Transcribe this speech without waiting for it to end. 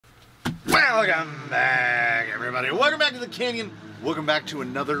Welcome back, everybody. Welcome back to the Canyon. Welcome back to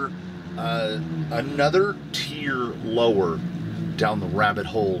another tier lower down the rabbit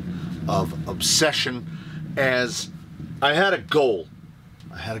hole of obsession. As I had a goal.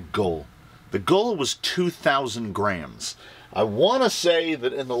 The goal was 2,000 grams. I want to say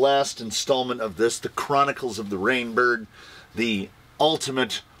that in the last installment of this, the Chronicles of the Rainbird, the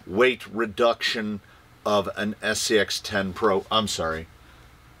ultimate weight reduction of an SCX10 Pro. I'm sorry.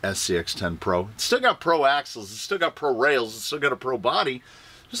 SCX10 Pro. It's still got pro axles, it's still got pro rails, it's still got a pro body.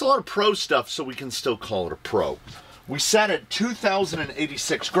 There's a lot of pro stuff, so we can still call it a pro. We sat at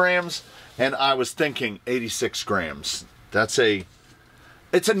 2,086 grams, and I was thinking 86 grams. It's a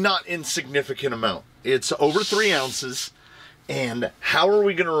not insignificant amount. It's over 3 ounces, and how are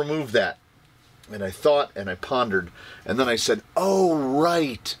we going to remove that? And I thought, and I pondered, and then I said, oh,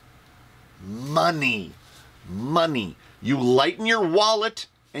 right, money. You lighten your wallet,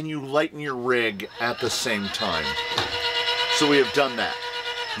 and you lighten your rig at the same time. So we have done that.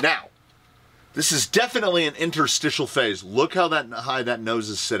 Now, this is definitely an interstitial phase. Look how high that nose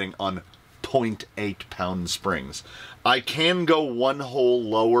is sitting on 0.8 pound springs. I can go one hole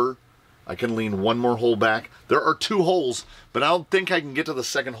lower. I can lean one more hole back. There are 2 holes, but I don't think I can get to the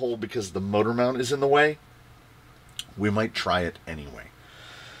second hole because the motor mount is in the way. We might try it anyway.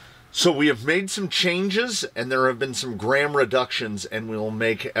 So we have made some changes, and there have been some gram reductions, and we'll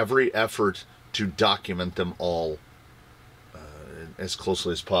make every effort to document them all as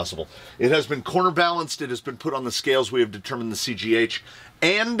closely as possible. It has been corner balanced, it has been put on the scales, we have determined the CGH,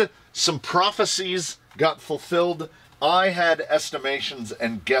 and some prophecies got fulfilled. I had estimations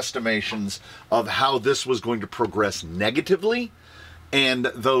and guesstimations of how this was going to progress negatively, and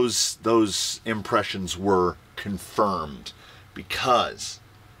those impressions were confirmed, because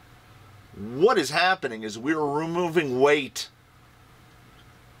what is happening is we're removing weight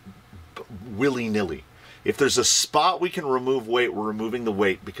willy-nilly. If there's a spot we can remove weight, we're removing the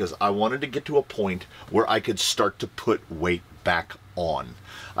weight, because I wanted to get to a point where I could start to put weight back on.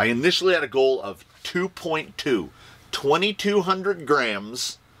 I initially had a goal of 2.2, 2,200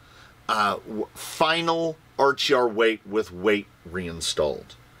 grams, final RTR weight with weight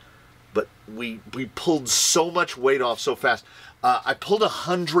reinstalled. But we pulled so much weight off so fast. I pulled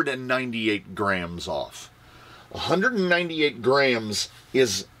 198 grams off. 198 grams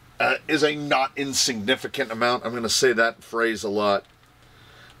is a not insignificant amount. I'm going to say that phrase a lot.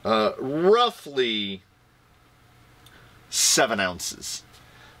 Roughly 7 ounces.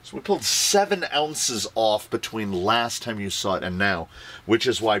 So we pulled 7 ounces off between last time you saw it and now, which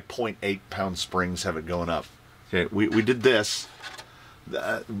is why 0.8 pound springs have it going up. Okay, we did this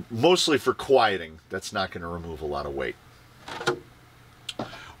mostly for quieting. That's not going to remove a lot of weight.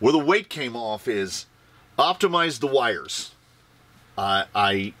 Where the weight came off is optimize the wires.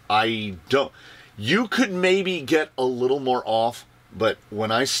 I don't. You could maybe get a little more off, but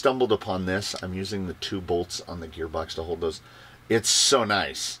when I stumbled upon this, I'm using the 2 bolts on the gearbox to hold those. It's so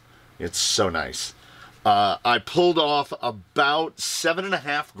nice. It's so nice. I pulled off about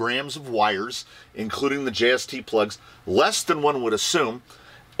 7.5 grams of wires, including the JST plugs, less than one would assume.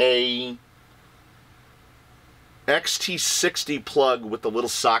 A XT60 plug with the little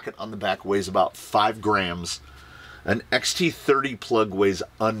socket on the back weighs about 5 grams. An XT30 plug weighs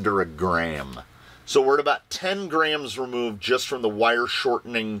under 1 gram. So we're at about 10 grams removed just from the wire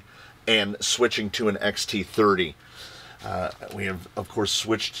shortening and switching to an XT30. We have, of course,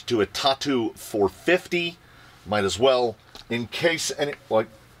 switched to a Tatu 450. Might as well, in case any, like,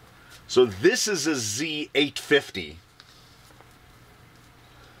 so this is a Z850.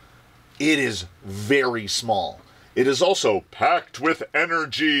 It is very small. It is also packed with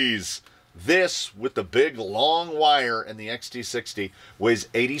energies. This, with the big long wire and the XT60, weighs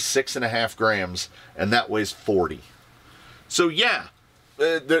 86.5 grams, and that weighs 40. So yeah,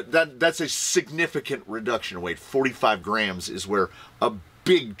 that's a significant reduction in weight. 45 grams is where a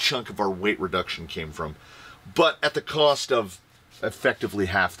big chunk of our weight reduction came from, but at the cost of effectively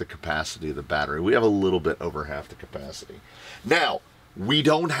half the capacity of the battery. We have a little bit over half the capacity. Now, we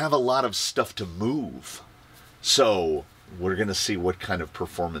don't have a lot of stuff to move, so we're going to see what kind of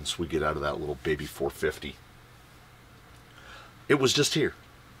performance we get out of that little baby 450. It was just here.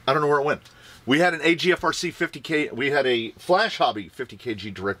 I don't know where it went. We had an AGFRC 50K, we had a Flash Hobby 50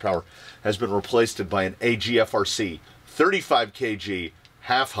 kg direct power, has been replaced by an AGFRC 35 kg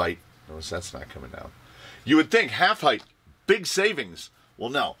half height. Notice that's not coming down. You would think half height, big savings. Well,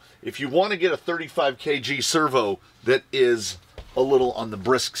 no. If you want to get a 35 kg servo that is a little on the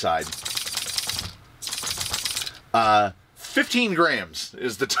brisk side, 15 grams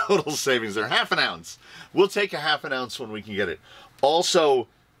is the total savings there. Half an ounce. We'll take a half an ounce when we can get it. Also,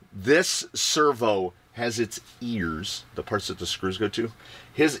 this servo has its ears, the parts that the screws go to,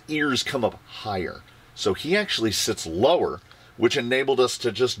 his ears come up higher. So he actually sits lower, which enabled us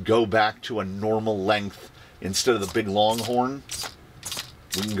to just go back to a normal length instead of the big long horn.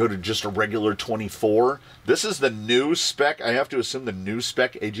 We can go to just a regular 24. This is the new spec, I have to assume the new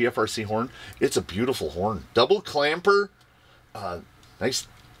spec AGFRC horn. It's a beautiful horn. Double clamper, nice,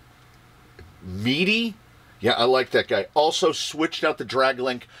 meaty. Yeah, I like that guy. Also switched out the drag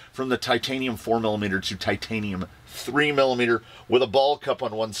link from the titanium 4mm to titanium 3mm with a ball cup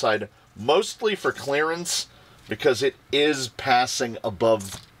on one side, mostly for clearance because it is passing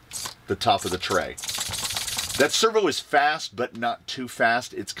above the top of the tray. That servo is fast, but not too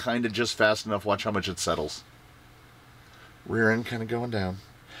fast. It's kind of just fast enough. Watch how much it settles. Rear end kind of going down.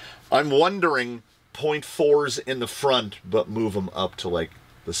 I'm wondering 0.4s in the front, but move them up to like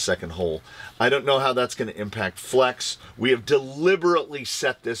the second hole. I don't know how that's going to impact flex. We have deliberately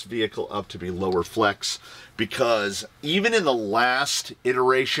set this vehicle up to be lower flex because even in the last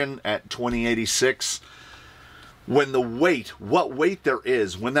iteration at 2086, when the weight, what weight there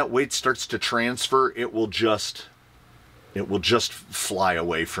is, when that weight starts to transfer, it will just fly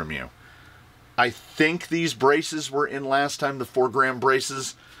away from you. I think these braces were in last time, the 4-gram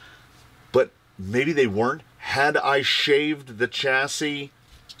braces, but maybe they weren't. Had I shaved the chassis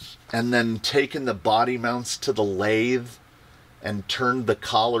and then taken the body mounts to the lathe and turned the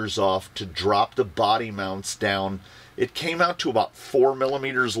collars off to drop the body mounts down, it came out to about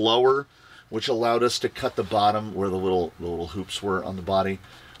 4mm lower, which allowed us to cut the bottom where the little hoops were on the body.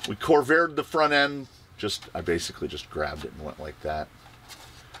 We Corvaired the front end. I basically just grabbed it and went like that.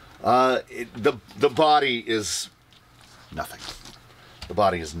 The body is nothing. The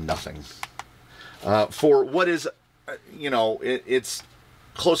body is nothing. For what is, you know, it's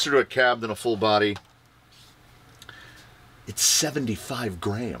closer to a cab than a full body. It's 75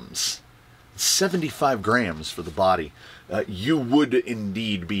 grams. 75 grams for the body. You would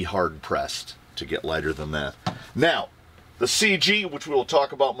indeed be hard-pressed to get lighter than that. Now, the CG, which we will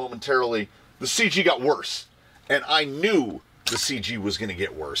talk about momentarily, the CG got worse. And I knew the CG was going to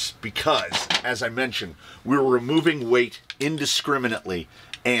get worse because, as I mentioned, we were removing weight indiscriminately.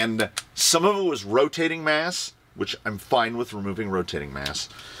 And some of it was rotating mass, which I'm fine with removing rotating mass.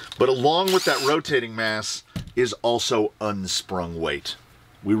 But along with that rotating mass is also unsprung weight.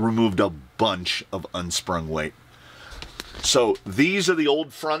 We removed a bunch of unsprung weight. So these are the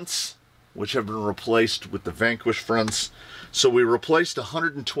old fronts, which have been replaced with the Vanquish fronts. So we replaced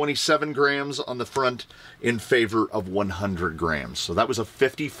 127 grams on the front in favor of 100 grams. So that was a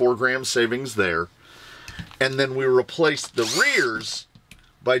 54-gram savings there. And then we replaced the rears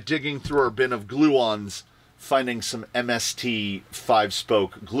by digging through our bin of glue-ons, finding some MST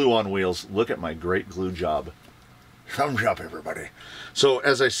 5-spoke glue-on wheels. Look at my great glue job. Thumbs up, everybody. So,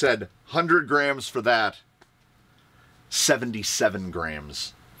 as I said, 100 grams for that, 77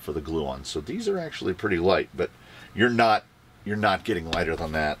 grams for the glue-on. So these are actually pretty light, but you're not getting lighter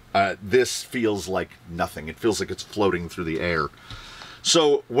than that. This feels like nothing. It feels like it's floating through the air.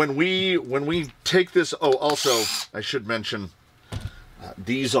 So when we take this, oh, also I should mention,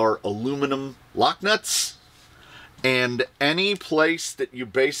 these are aluminum lock nuts, and any place that you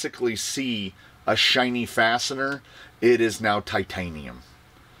basically see a shiny fastener, it is now titanium.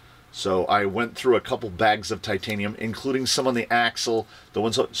 So I went through a couple bags of titanium, including some on the axle, the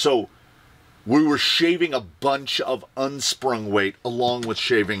ones. So we were shaving a bunch of unsprung weight along with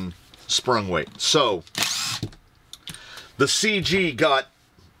shaving sprung weight. So the CG got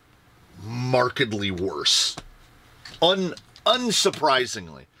markedly worse,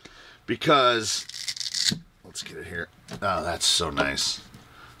 unsurprisingly, because let's get it here. Oh, that's so nice.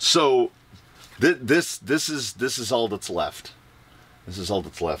 So this is all that's left. This is all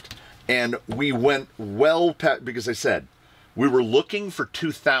that's left. And we went well past, because I said we were looking for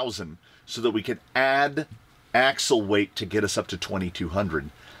 2,000 so that we could add axle weight to get us up to 2,200.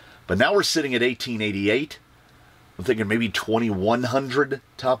 But now we're sitting at 1,888. I'm thinking maybe 2,100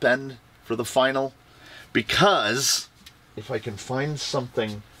 top end for the final. Because if I can find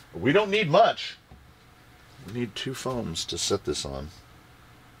something, we don't need much. We need 2 foams to set this on.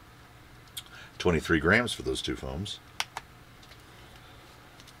 23 grams for those 2 foams.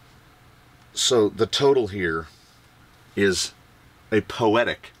 So the total here is a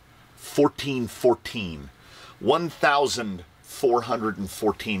poetic 1,414.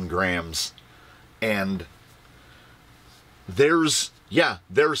 1,414 grams. And there's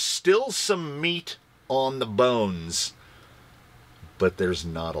still some meat on the bones, but there's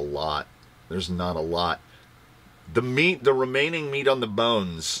not a lot. There's not a lot. The remaining meat on the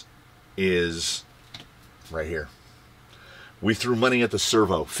bones is right here. we threw money at the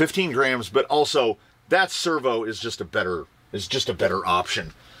servo. 15 grams, but also that servo is just a better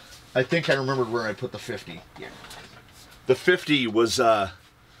option. I think I remembered where I put the 50. Yeah. The 50 was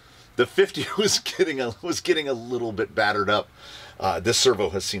getting a little bit battered up. This servo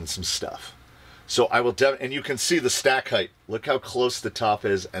has seen some stuff. So I will and you can see the stack height. Look how close the top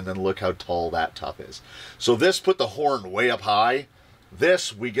is, and then look how tall that top is. So this put the horn way up high.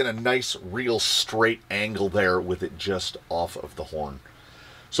 This, we get a nice, real straight angle there with it just off of the horn.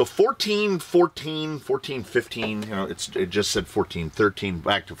 So 14, 14, 14, 15, you know, it just said 14, 13,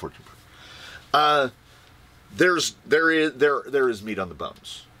 back to 14. There is meat on the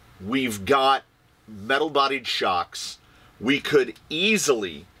bones. We've got metal-bodied shocks. We could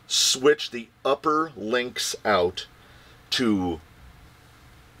easily switch the upper links out to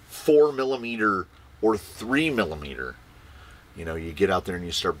 4mm or 3mm. You know, you get out there and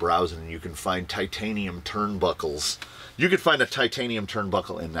you start browsing and you can find titanium turnbuckles. You could find a titanium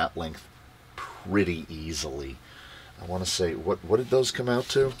turnbuckle in that length pretty easily. I want to say, what did those come out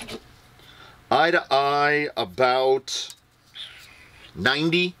to? Eye to eye, about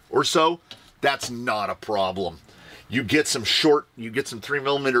 90 or so. That's not a problem. You get some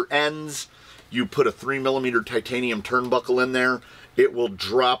 3mm ends. You put a 3mm titanium turnbuckle in there. It will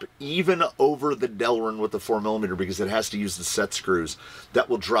drop even over the Delrin with the 4mm because it has to use the set screws. That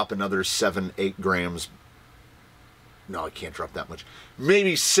will drop another 7-8 grams. No, it can't drop that much.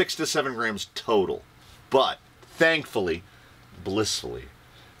 Maybe 6 to 7 grams total. But thankfully, blissfully,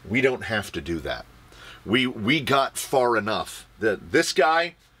 we don't have to do that. We got far enough that this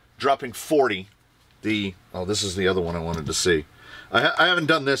guy dropping 40. This is the other one I wanted to see. I haven't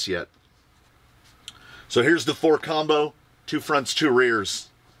done this yet. So here's the 4 combo, 2 fronts, 2 rears.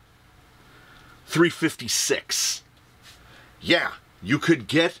 356. Yeah, you could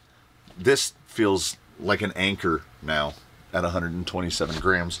get, this feels like an anchor now at 127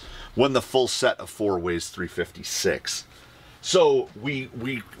 grams when the full set of 4 weighs 356. So we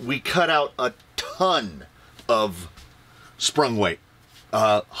cut out a ton of sprung weight.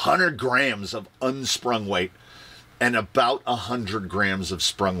 100 grams of unsprung weight and about 100 grams of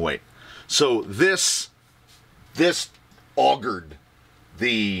sprung weight. So this augured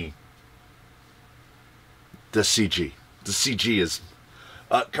the CG. The CG is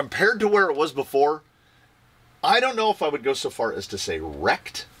compared to where it was before. I don't know if I would go so far as to say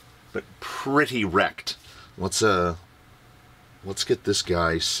wrecked, but pretty wrecked. Let's get this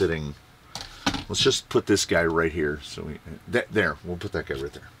guy sitting. Let's just put this guy right here. So there, we'll put that guy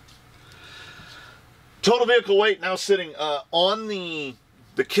right there. Total vehicle weight now sitting on the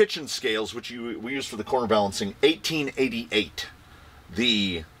kitchen scales, which we use for the corner balancing, 1888.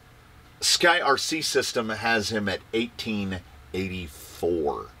 The Sky RC system has him at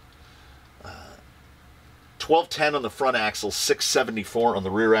 1884. 1210 on the front axle, 674 on the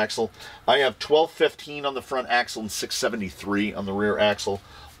rear axle. I have 1215 on the front axle and 673 on the rear axle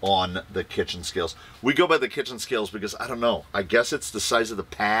on the kitchen scales. We go by the kitchen scales because, I don't know, I guess it's the size of the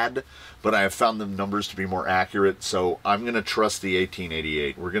pad, but I have found the numbers to be more accurate, so I'm going to trust the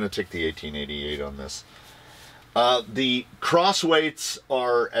 1888. We're going to take the 1888 on this. The cross weights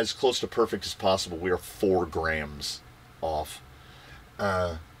are as close to perfect as possible. We are 4 grams off,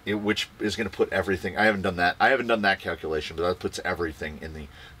 which is going to put everything, I haven't done that calculation, but that puts everything in the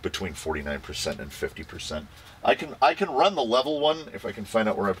between 49% and 50%. I can run the level one if I can find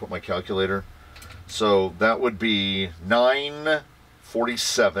out where I put my calculator. So that would be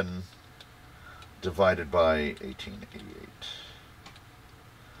 947 divided by 1888.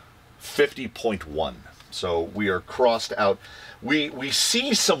 50.1. So we are crossed out. We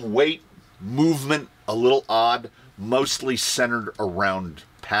see some weight movement a little odd, mostly centered around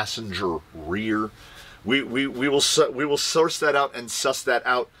passenger rear. We will source that out and suss that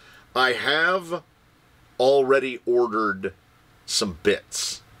out. I have already ordered some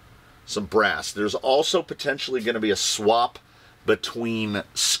bits, some brass. There's also potentially going to be a swap between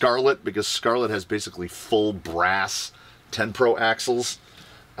Scarlett, because Scarlett has basically full brass 10 Pro axles.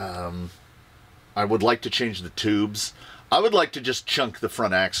 I would like to change the tubes. I would like to just chunk the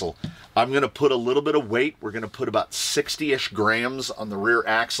front axle. I'm going to put a little bit of weight. We're going to put about 60-ish grams on the rear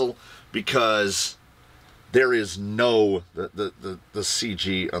axle because there is no, the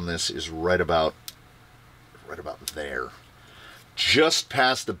CG on this is right about there. Just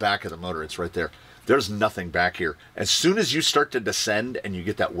past the back of the motor, it's right there. There's nothing back here. As soon as you start to descend and you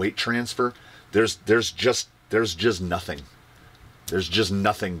get that weight transfer, there's just nothing. There's just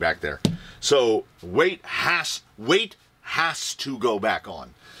nothing back there. So weight has to go back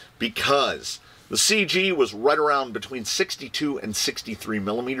on because the CG was right around between 62 and 63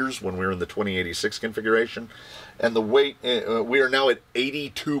 millimeters when we were in the 2086 configuration. and the weight, we are now at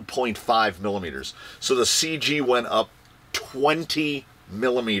 82.5 millimeters. So the CG went up 20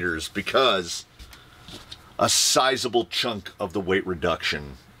 millimeters because a sizable chunk of the weight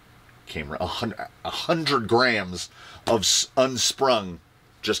reduction came, 100 grams of unsprung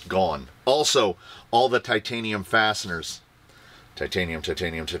just gone. Also, all the titanium fasteners, titanium,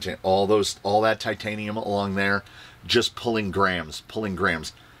 all that titanium along there, just pulling grams.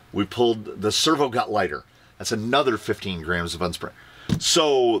 We pulled, the servo got lighter. That's another 15 grams of unsprung.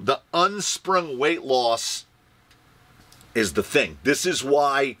 So the unsprung weight loss is the thing. This is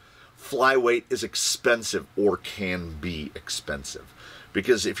why flyweight is expensive, or can be expensive.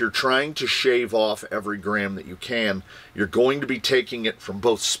 Because if you're trying to shave off every gram that you can, you're going to be taking it from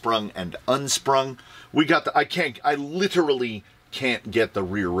both sprung and unsprung. I literally can't get the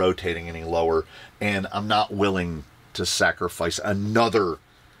rear rotating any lower, and I'm not willing to sacrifice another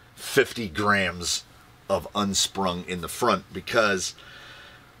 50 grams of unsprung in the front, because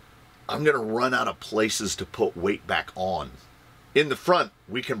I'm going to run out of places to put weight back on. In the front,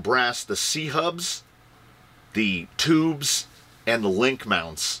 we can brass the C-hubs, the tubes, and the link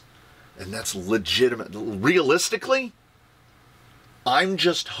mounts, and that's legitimate. Realistically, I'm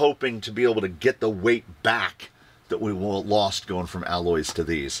just hoping to be able to get the weight back that we lost going from alloys to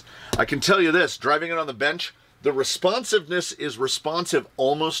these. I can tell you this, driving it on the bench, the responsiveness is responsive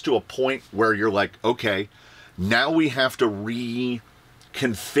almost to a point where you're like, okay, now we have to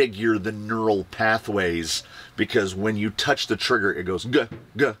reconfigure the neural pathways, because when you touch the trigger, it goes guh,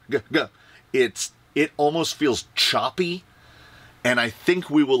 guh, guh, guh. It almost feels choppy, and I think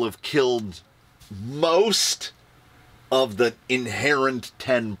we will have killed most of the inherent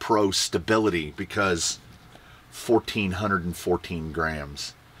 10 Pro stability, because 1,414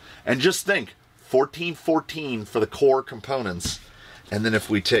 grams. And just think, 1,414 for the core components, and then if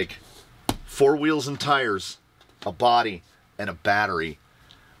we take 4 wheels and tires, a body, and a battery,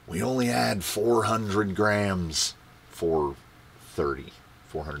 we only add 400 grams,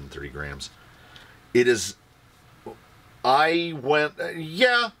 430 grams. It is,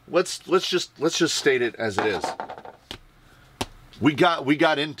 yeah, let's just state it as it is. We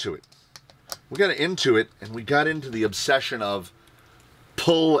got into it. We got into it, and we got into the obsession of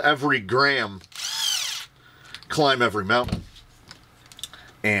pull every gram, climb every mountain.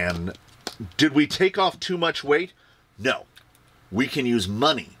 And did we take off too much weight? No. We can use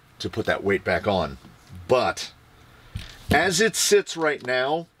money to put that weight back on. But as it sits right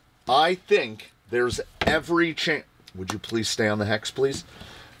now, I think there's every chance. Would you please stay on the hex, please?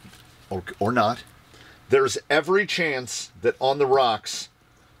 Or not. There's every chance that on the rocks,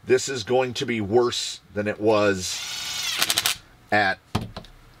 this is going to be worse than it was at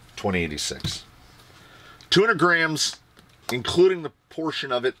 2086. 200 grams, including the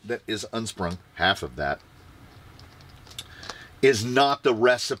portion of it that is unsprung, half of that, is not the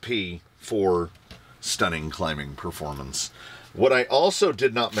recipe for stunning climbing performance. What I also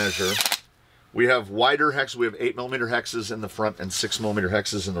did not measure, we have wider hex, we have 8mm hexes in the front and 6mm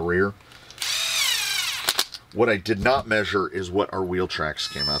hexes in the rear. What I did not measure is what our wheel tracks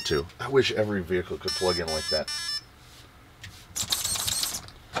came out to. I wish every vehicle could plug in like that.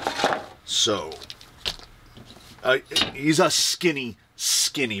 So, he's a skinny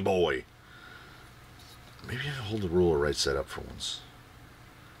boy. Maybe I can hold the ruler right side up for once.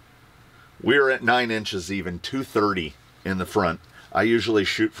 We're at 9 inches even, 230 in the front. I usually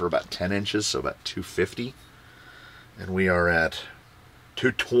shoot for about 10 inches, so about 250. And we are at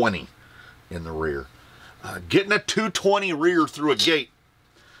 220 in the rear. Getting a 220 rear through a gate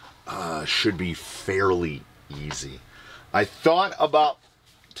should be fairly easy. I thought about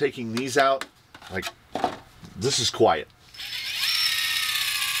taking these out. Like, this is quiet.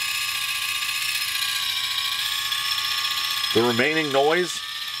 The remaining noise,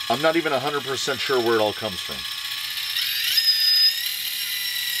 I'm not even 100% sure where it all comes from.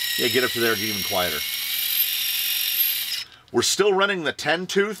 Yeah, get up to there, get even quieter. We're still running the 10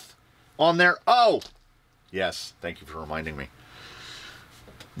 tooth on there. Oh! Yes, thank you for reminding me.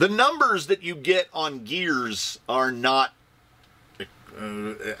 The numbers that you get on gears are not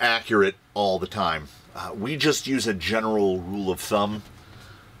accurate all the time. We just use a general rule of thumb.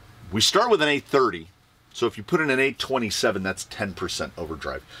 We start with an 830. So if you put in an 827, that's 10%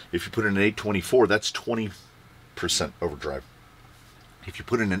 overdrive. If you put in an 824, that's 20% overdrive. If you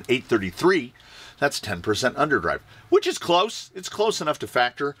put in an 833, that's 10% underdrive, which is close. It's close enough to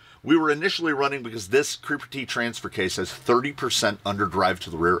factor. We were initially running, because this Creeper T transfer case has 30% underdrive to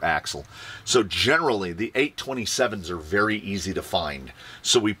the rear axle. So generally, the 827s are very easy to find.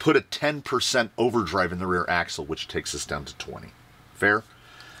 So we put a 10% overdrive in the rear axle, which takes us down to 20. Fair?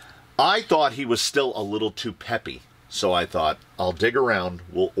 I thought he was still a little too peppy. So I thought, I'll dig around,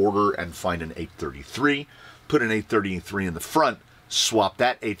 we'll order and find an 833, put an 833 in the front, swap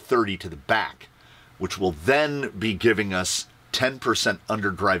that 830 to the back, which will then be giving us 10%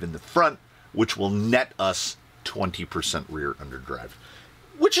 underdrive in the front, which will net us 20% rear underdrive,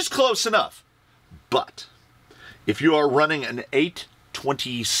 which is close enough. But if you are running an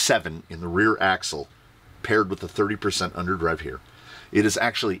 827 in the rear axle paired with a 30% underdrive here, it is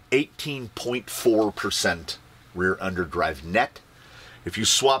actually 18.4% rear underdrive net. If you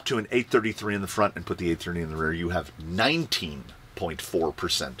swap to an 833 in the front and put the 830 in the rear, you have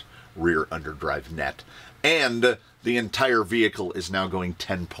 19.4% rear underdrive net. And the entire vehicle is now going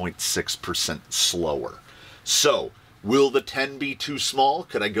 10.6% slower. So, will the 10 be too small?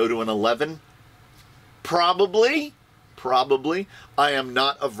 Could I go to an 11? Probably. Probably. I am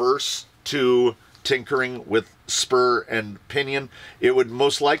not averse to tinkering with spur and pinion. It would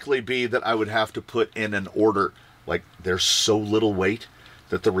most likely be that I would have to put in an order. Like, there's so little weight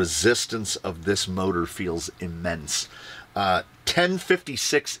that the resistance of this motor feels immense.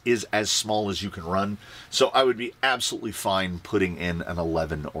 1056 is as small as you can run, so I would be absolutely fine putting in an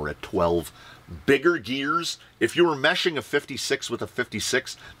 11 or a 12. Bigger gears, if you were meshing a 56 with a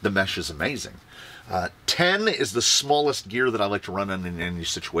 56, the mesh is amazing. 10 is the smallest gear that I like to run in any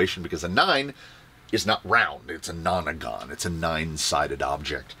situation, because a 9 is not round, it's a nonagon, it's a 9-sided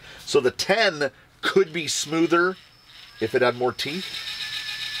object. So the 10 could be smoother if it had more teeth,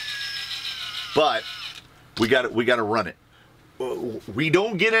 but we got to run it. We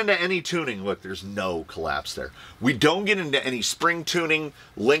don't get into any tuning. Look, there's no collapse there. We don't get into any spring tuning,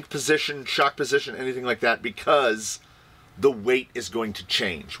 link position, shock position, anything like that, because the weight is going to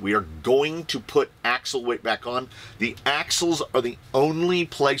change. We are going to put axle weight back on. The axles are the only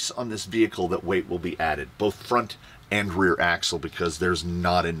place on this vehicle that weight will be added, both front and rear axle, because there's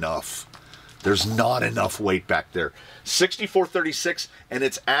not enough. There's not enough weight back there. 6436, and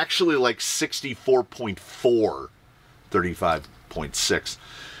it's actually like 64.4, 35.6.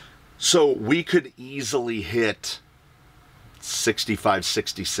 So we could easily hit 65,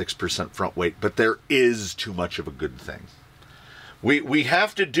 66% front weight, but there is too much of a good thing. We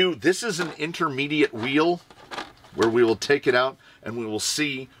have to do, this is an intermediate wheel where we will take it out and we will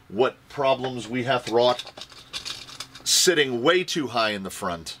see what problems we have wrought sitting way too high in the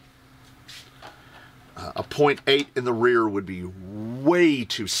front. A 0.8 in the rear would be way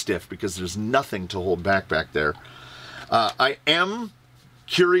too stiff because there's nothing to hold back there. I am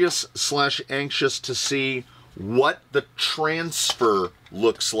curious / anxious to see what the transfer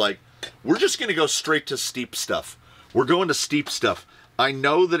looks like. We're just going to go straight to steep stuff. We're going to steep stuff. I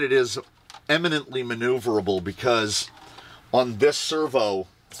know that it is eminently maneuverable because on this servo,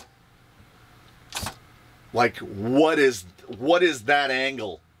 like, what is that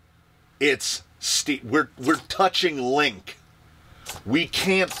angle? It's steep. We're touching link. We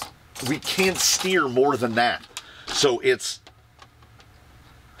can't steer more than that. So it's,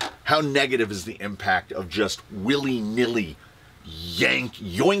 how negative is the impact of just willy-nilly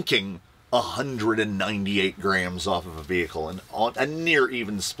yoinking 198 grams off of a vehicle, and on a near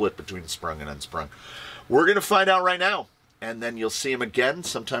even split between sprung and unsprung? We're going to find out right now, and then you'll see him again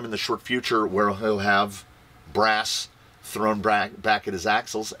sometime in the short future where he'll have brass thrown back at his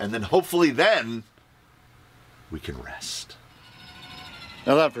axles, and then hopefully then we can rest.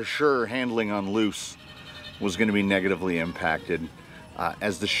 Now that for sure handling on loose was going to be negatively impacted,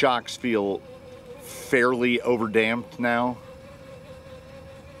 as the shocks feel fairly overdamped now.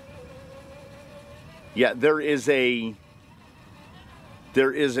 Yeah, there is a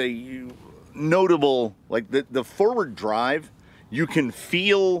notable, like the forward drive, you can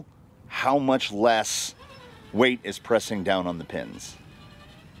feel how much less weight is pressing down on the pins.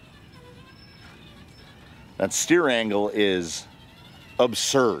 That steer angle is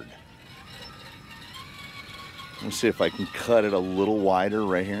absurd. Let me see if I can cut it a little wider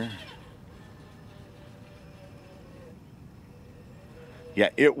right here. Yeah,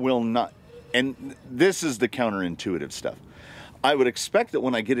 it will not. And this is the counterintuitive stuff. I would expect that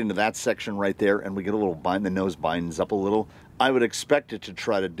when I get into that section right there and we get a little bind, the nose binds up a little, I would expect it to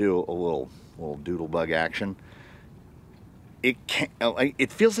try to do a little doodlebug action. It can't.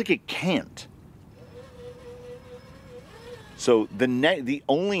 It feels like it can't. So the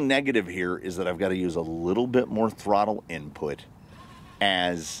only negative here is that I've got to use a little bit more throttle input,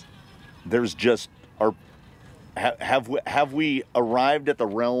 as there's just have we arrived at the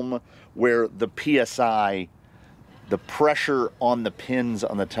realm where the PSI, the pressure on the pins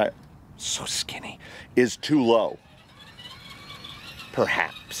on the tire, so skinny, is too low?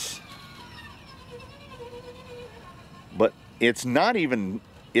 Perhaps. But it's not even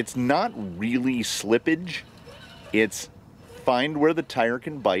it's not really slippage. It's find where the tire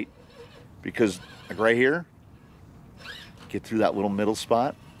can bite, because like right here, get through that little middle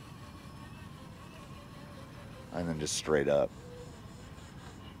spot, and then just straight up.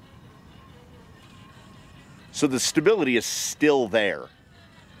 So the stability is still there.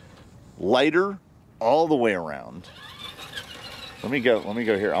 Lighter all the way around. Let me go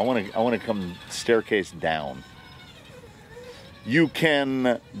here. I want to come staircase down. You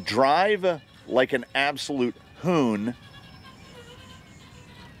can drive like an absolute hoon.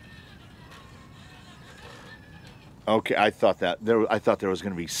 Okay, I thought there was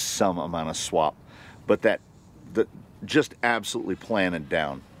going to be some amount of swap, but that just absolutely planted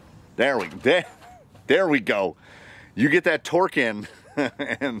down. There we go. You get that torque in,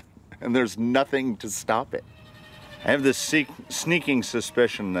 and there's nothing to stop it. I have this sneaking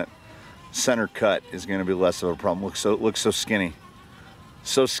suspicion that center cut is going to be less of a problem. Looks so skinny,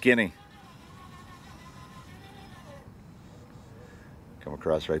 so skinny. Come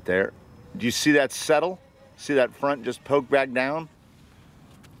across right there. Do you see that settle? See that front just poke back down?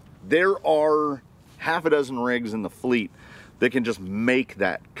 There are half a dozen rigs in the fleet that can just make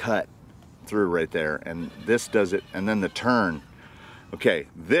that cut through right there, and this does it. And then the turn. Okay,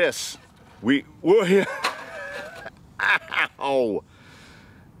 this ow,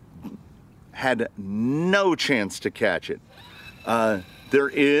 had no chance to catch it. There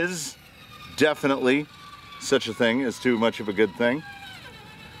is definitely such a thing as too much of a good thing.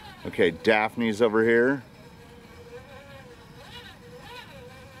 Okay, Daphne's over here.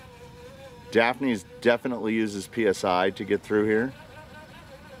 Daphne's definitely uses PSI to get through here.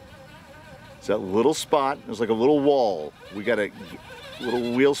 It's that little spot. There's like a little wall. We got a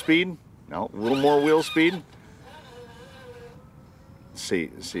little wheel speed. No, a little more wheel speed. Let's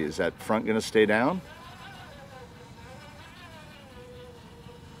see, is that front gonna stay down?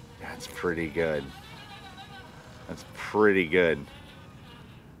 That's pretty good. That's pretty good.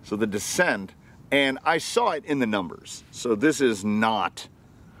 So the descent, and I saw it in the numbers, so this is not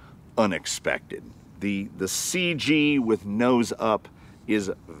unexpected. The CG with nose up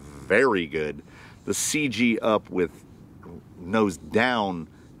is very good. The CG up with nose down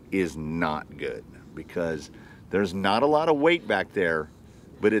is not good, because there's not a lot of weight back there,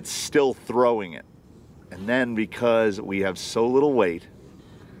 but it's still throwing it. And then because we have so little weight,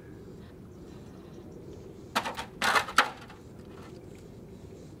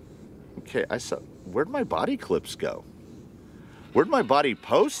 okay, where'd my body clips go? Where'd my body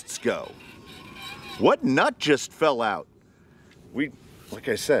posts go? What nut just fell out? Like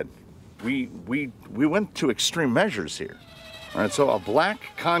I said, we went to extreme measures here. All right, so a black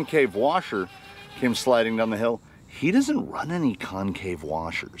concave washer came sliding down the hill. He doesn't run any concave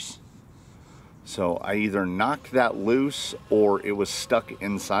washers. So I either knocked that loose or it was stuck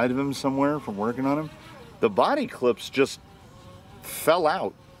inside of him somewhere from working on him. The body clips just fell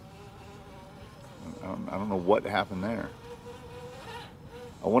out. I don't know what happened there.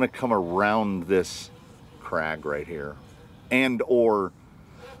 I want to come around this crag right here, and or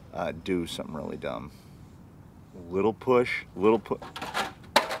do something really dumb. Little push, little push.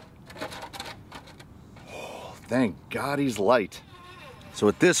 Oh, thank God he's light. So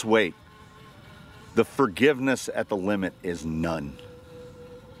at this weight, the forgiveness at the limit is none.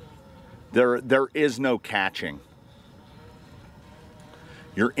 There is no catching.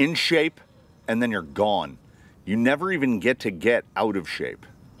 You're in shape, and then you're gone. You never even get out of shape.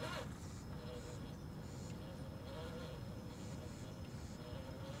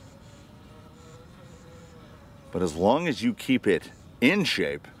 But as long as you keep it in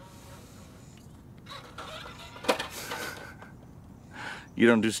shape, you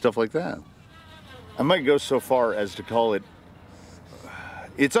don't do stuff like that. I might go so far as to call it,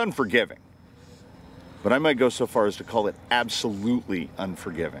 it's unforgiving, but I might go so far as to call it absolutely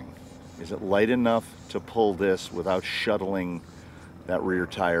unforgiving. Is it light enough to pull this without shuttling that rear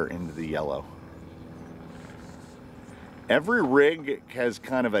tire into the yellow? Every rig has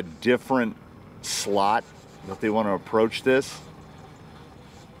kind of a different slot that they want to approach this.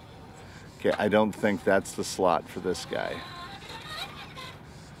 Okay, I don't think that's the slot for this guy.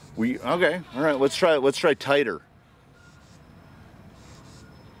 Okay, all right, let's try tighter.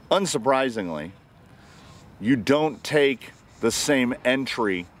 Unsurprisingly, you don't take the same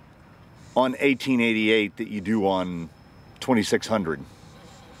entry on 1888 that you do on 2600.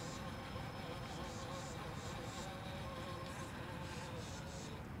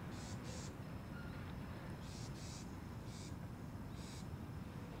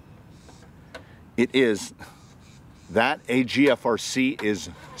 It is, that AGFRC is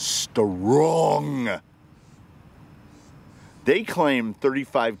strong. They claim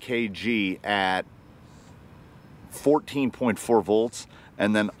 35 kg at 14.4 volts,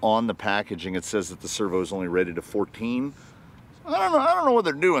 and then on the packaging it says that the servo is only rated to 14. I don't know what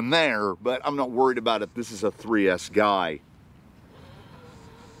they're doing there, but I'm not worried about it. This is a 3S guy.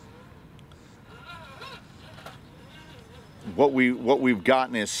 What we've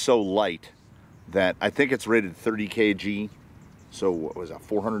gotten is so light that I think it's rated 30 kg. So what was that,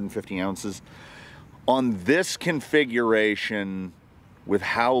 450 ounces? On this configuration, with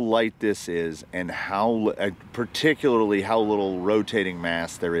how light this is and how, particularly how little rotating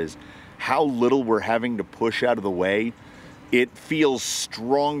mass there is, how little we're having to push out of the way, it feels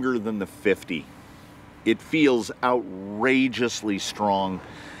stronger than the 50. It feels outrageously strong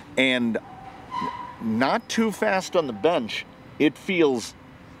and not too fast on the bench. It feels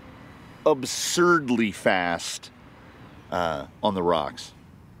absurdly fast on the rocks.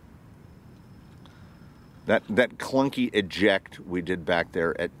 That clunky eject we did back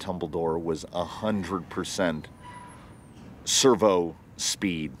there at Tumbledore was 100% servo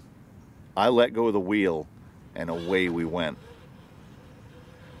speed. I let go of the wheel and away we went.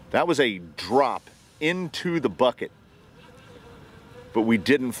 That was a drop into the bucket, but we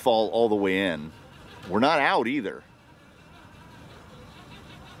didn't fall all the way in. We're not out either.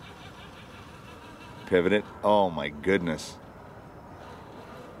 Pivot it. Oh my goodness.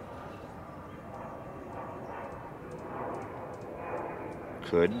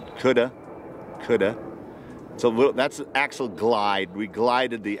 Coulda. It's a little, that's axle glide. We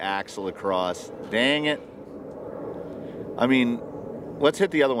glided the axle across. Dang it. I mean, let's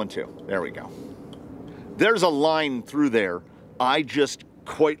hit the other one too. There we go. There's a line through there. I just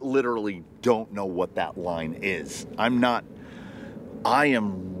quite literally don't know what that line is. I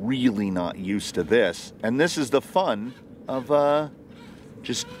am really not used to this. And this is the fun of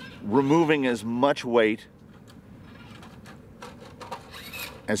just removing as much weight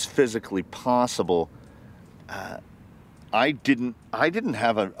as physically possible. I didn't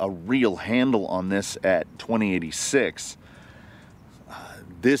have a real handle on this at 2086.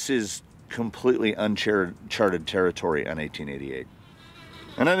 This is completely uncharted territory on 1888.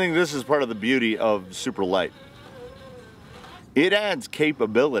 And I think this is part of the beauty of super light. It adds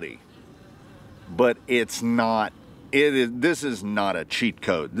capability, but it's not, this is not a cheat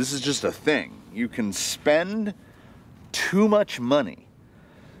code. This is just a thing. You can spend too much money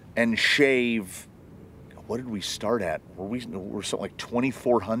and shave, what did we start at? We're something like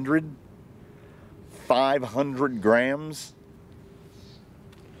 2,400? 500 grams?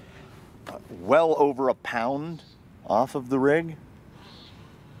 Well over a pound off of the rig.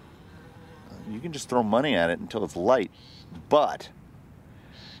 You can just throw money at it until it's light, but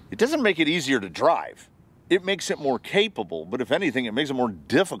it doesn't make it easier to drive. It makes it more capable, but if anything, it makes it more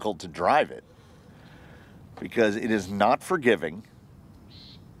difficult to drive it because it is not forgiving.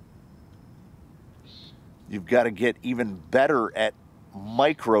 You've got to get even better at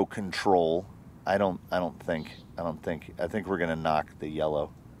micro control. I think we're gonna knock the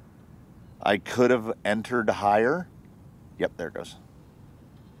yellow. I could have entered higher. Yep, there it goes.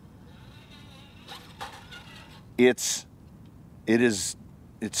 It's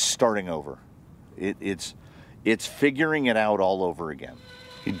starting over. It's figuring it out all over again.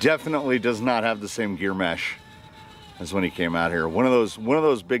 He definitely does not have the same gear mesh as when he came out here. One of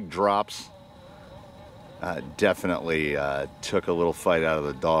those big drops definitely took a little fight out of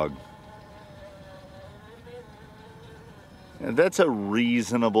the dog. And that's a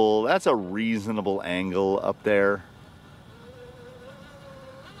reasonable angle up there.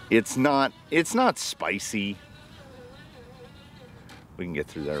 It's not spicy. We can get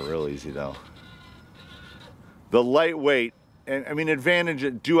through there real easy though. The lightweight, and I mean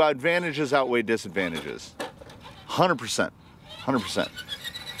do advantages outweigh disadvantages? 100%.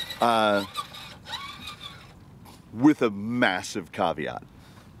 100%. With a massive caveat.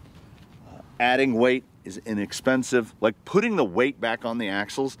 Adding weight is inexpensive. Like putting the weight back on the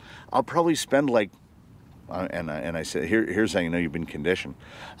axles, I'll probably spend like, and I said, here's how you know you've been conditioned.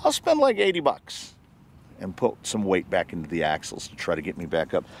 I'll spend like 80 bucks and put some weight back into the axles to try to get me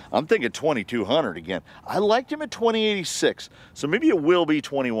back up. I'm thinking 2,200 again. I liked him at 2086, so maybe it will be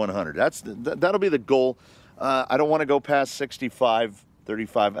 2,100. That'll be the goal. I don't want to go past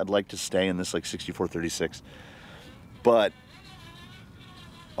 6535. I'd like to stay in this like 6436. But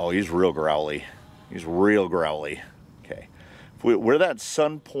oh, he's real growly. He's real growly. Okay, where that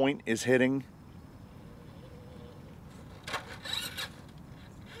sun point is hitting.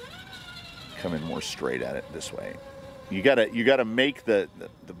 Come in more straight at it this way. You gotta make the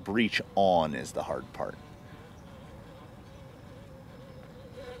breach on is the hard part.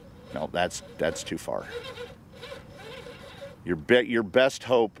 No, that's too far. Your best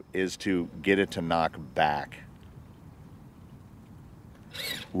hope is to get it to knock back.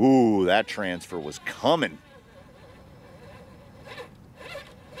 Ooh, that transfer was coming.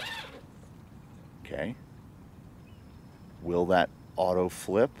 Okay. Will that auto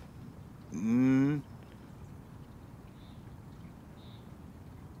flip? I mean,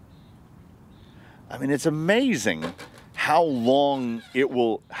 it's amazing how long it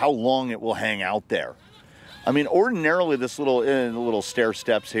will hang out there. I mean, ordinarily this little stair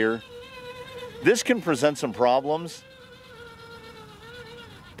steps here, this can present some problems.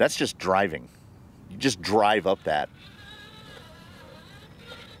 That's just driving. You just drive up that.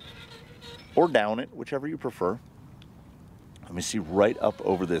 Or down it, whichever you prefer. Let me see right up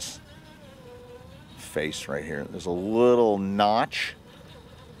over this face right here. There's a little notch.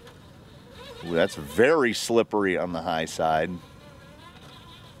 Ooh, that's very slippery on the high side.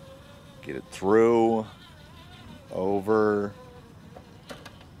 Get it through, over.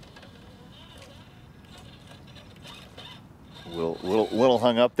 Little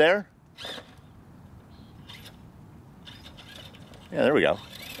hung up there. Yeah, there we go.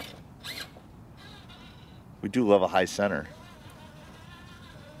 We do love a high center.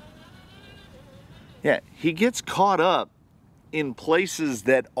 Yeah, he gets caught up in places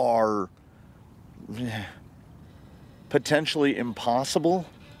that are potentially impossible.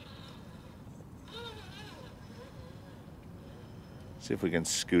 See if we can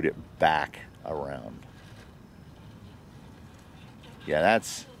scoot it back around. Yeah,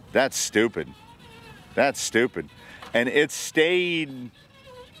 that's stupid. That's stupid. And it stayed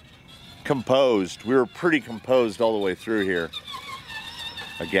composed. We were pretty composed all the way through here.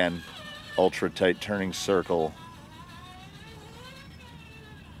 Again, ultra tight turning circle.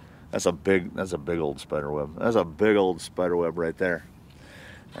 That's a big old spider web. That's a big old spider web right there.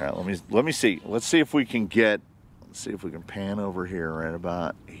 All right, let me see. Let's see if we can pan over here right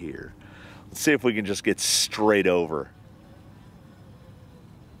about here. Let's see if we can just get straight over.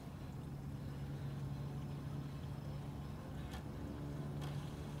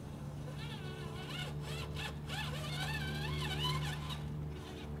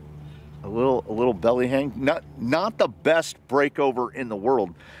 A little belly hang. Not the best breakover in the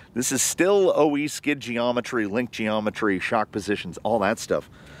world. This is still OE skid geometry, link geometry, shock positions, all that stuff.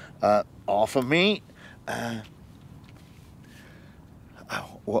 Off of me.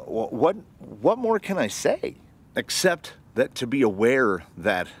 What more can I say? Except that to be aware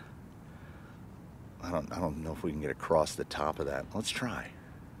that I don't know if we can get across the top of that. Let's try.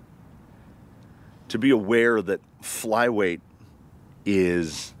 To be aware that flyweight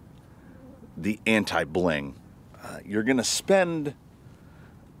is the anti-bling. You're going to spend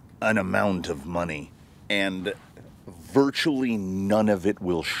an amount of money and virtually none of it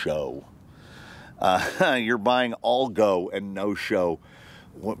will show. You're buying all go and no show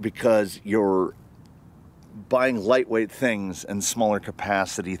because you're buying lightweight things and smaller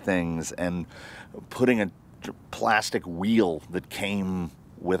capacity things and putting a plastic wheel that came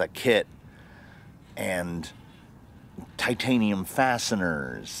with a kit and titanium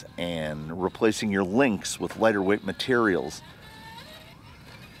fasteners and replacing your links with lighter weight materials.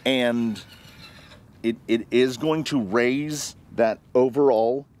 And it is going to raise that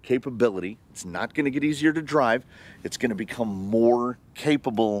overall capability. It's not going to get easier to drive. It's going to become more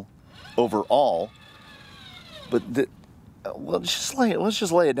capable overall. But let's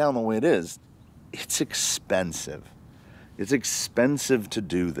just lay it down the way it is. It's expensive. It's expensive to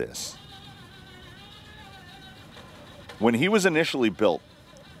do this. When he was initially built,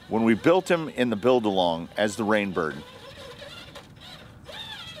 when we built him in the build-along as the Rainbird,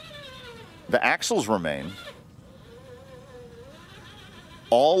 the axles remain.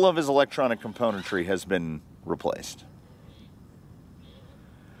 All of his electronic componentry has been replaced.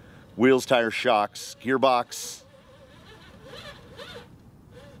 Wheels, tires, shocks, gearbox.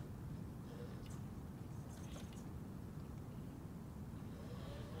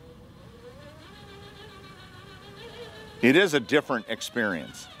 It is a different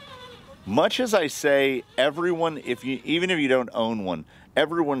experience. Much as I say, everyone, even if you don't own one,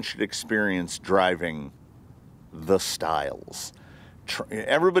 everyone should experience driving the styles.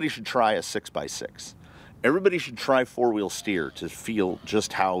 Everybody should try a 6x6. Everybody should try four-wheel steer to feel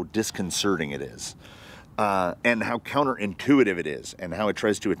just how disconcerting it is, and how counterintuitive it is, and how it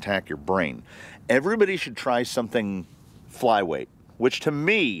tries to attack your brain. Everybody should try something flyweight, which to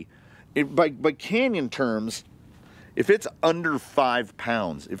me, by Canyon terms, if it's under 5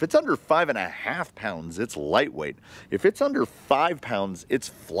 pounds, if it's under 5.5 pounds, it's lightweight. If it's under 5 pounds, it's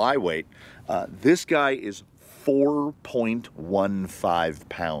flyweight. This guy is 4.15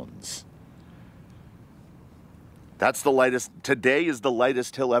 pounds. That's the lightest. Today is the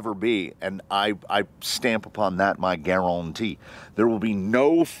lightest he'll ever be, and I stamp upon that my guarantee. There will be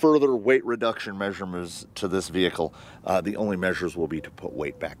no further weight reduction measurements to this vehicle. The only measures will be to put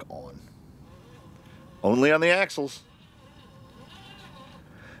weight back on. Only on the axles.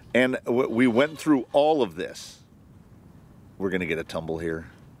 And we went through all of this. We're going to get a tumble here.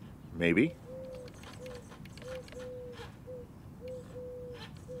 Maybe.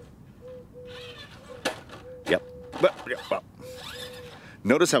 Yep.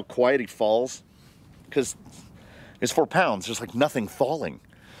 Notice how quiet he falls? Because it's 4 pounds. There's like nothing falling.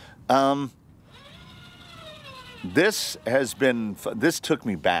 This took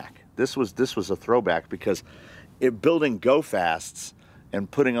me back. This was a throwback because building go-fasts and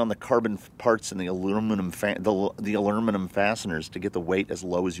putting on the carbon parts and the aluminum fasteners to get the weight as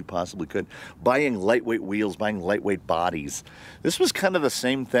low as you possibly could, buying lightweight wheels, buying lightweight bodies. This was kind of the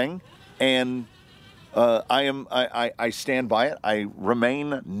same thing, and I stand by it. I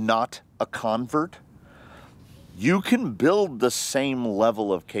remain not a convert. You can build the same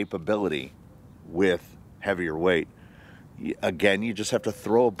level of capability with heavier weight. Again, you just have to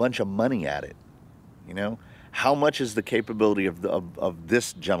throw a bunch of money at it, you know? How much is the capability of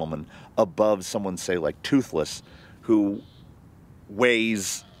this gentleman above someone, say, like Toothless, who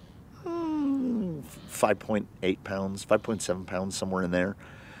weighs 5.8 pounds, 5.7 pounds, somewhere in there,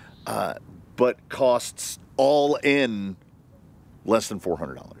 but costs all in less than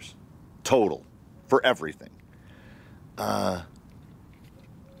 $400 total for everything.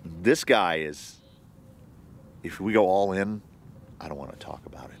 This guy is, if we go all in, I don't want to talk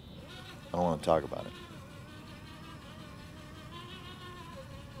about it. I don't want to talk about it.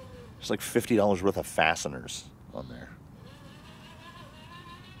 It's like $50 worth of fasteners on there.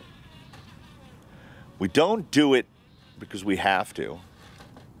 We don't do it because we have to.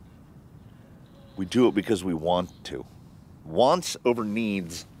 We do it because we want to. Wants over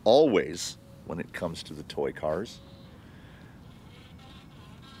needs always when it comes to the toy cars.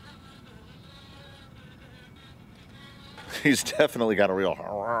 He's definitely got a real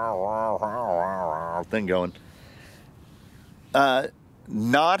thing going.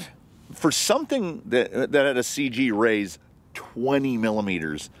 Not for something that had a CG raise 20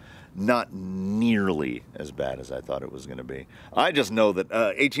 millimeters, not nearly as bad as I thought it was going to be. I just know that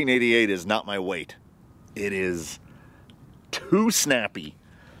 1888 is not my weight. It is too snappy,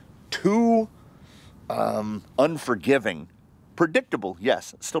 too unforgiving. Predictable,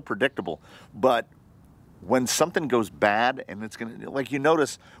 yes, it's still predictable. But when something goes bad and it's going to, like you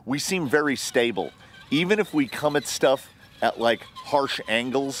notice, we seem very stable. Even if we come at stuff at like harsh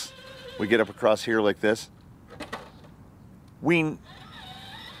angles, we get up across here like this, we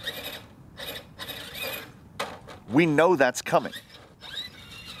know that's coming.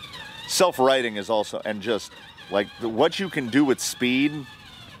 Self-righting is also, and just like what you can do with speed,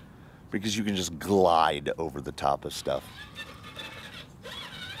 because you can just glide over the top of stuff.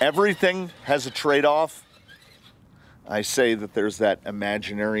 Everything has a trade-off. I say that there's that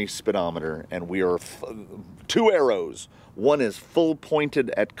imaginary speedometer, and we are two arrows. One is full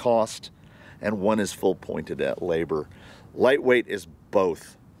pointed at cost, and one is full pointed at labor. Lightweight is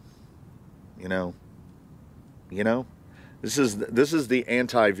both. You know. This is the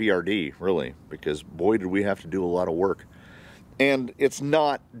anti-VRD, really, because boy did we have to do a lot of work. And it's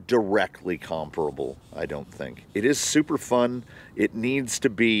not directly comparable, I don't think. It is super fun. It needs to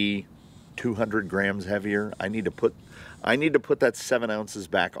be 200 grams heavier. I need to put that 7 ounces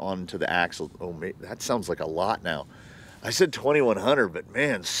back onto the axle. Oh, that sounds like a lot now. I said 2,100, but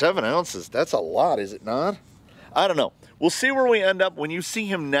man, 7 ounces, that's a lot, is it not? I don't know. We'll see where we end up. When you see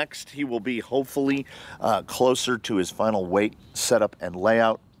him next, he will be hopefully closer to his final weight, setup, and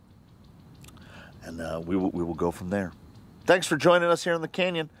layout. And we will go from there. Thanks for joining us here in the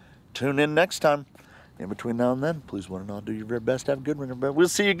Canyon. Tune in next time. In between now and then, please one and all do your very best. Have a good one. We'll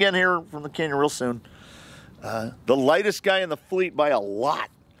see you again here from the Canyon real soon. The lightest guy in the fleet by a lot.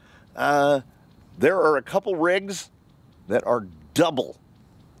 There are a couple rigs that are double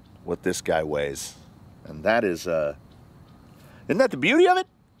what this guy weighs. And that is, isn't that the beauty of it?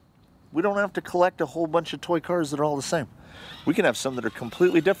 We don't have to collect a whole bunch of toy cars that are all the same. We can have some that are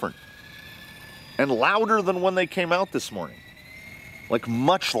completely different. And louder than when they came out this morning. Like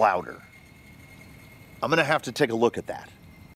much louder. I'm going to have to take a look at that.